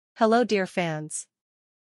Hello dear fans.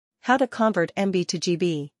 How to convert MB to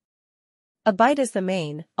GB. A byte is the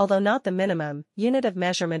main, although not the minimum, unit of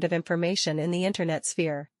measurement of information in the internet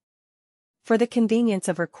sphere. For the convenience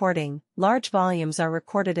of recording, large volumes are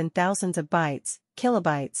recorded in thousands of bytes,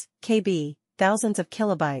 kilobytes, KB, thousands of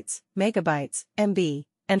kilobytes, megabytes, MB,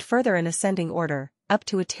 and further in ascending order, up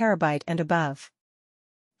to a terabyte and above.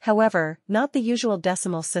 However, not the usual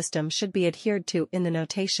decimal system should be adhered to in the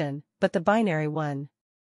notation, but the binary one.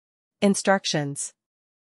 Instructions.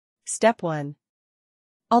 Step 1.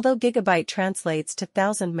 Although gigabyte translates to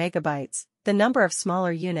 1000 megabytes, the number of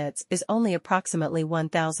smaller units is only approximately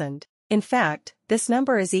 1000. In fact, this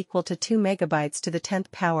number is equal to 2 megabytes to the 10th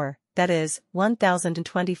power, that is,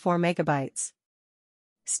 1024 megabytes.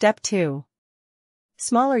 Step 2.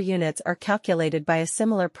 Smaller units are calculated by a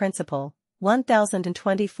similar principle,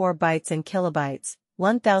 1024 bytes in kilobytes,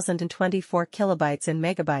 1024 kilobytes in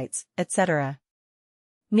megabytes, etc.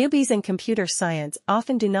 Newbies in computer science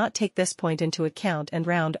often do not take this point into account and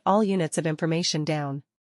round all units of information down.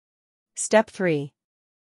 Step 3.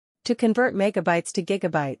 To convert megabytes to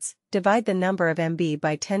gigabytes, divide the number of MB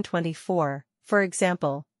by 1024, for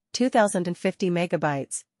example, 2050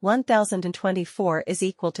 megabytes, 1024 is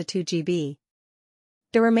equal to 2 GB.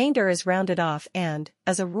 The remainder is rounded off and,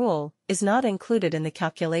 as a rule, is not included in the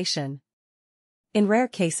calculation. In rare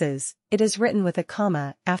cases, it is written with a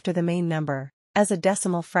comma after the main number, as a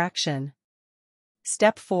decimal fraction.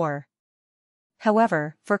 Step 4.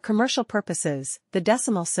 However, for commercial purposes, the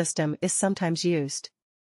decimal system is sometimes used.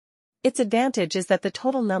 Its advantage is that the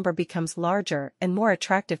total number becomes larger and more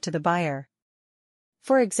attractive to the buyer.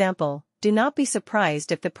 For example, do not be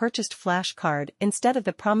surprised if the purchased flash card instead of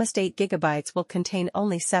the promised 8 GB will contain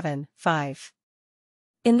only 7.5.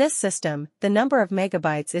 In this system, the number of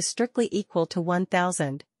megabytes is strictly equal to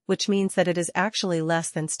 1000, which means that it is actually less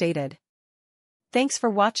than stated. Thanks for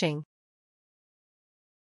watching.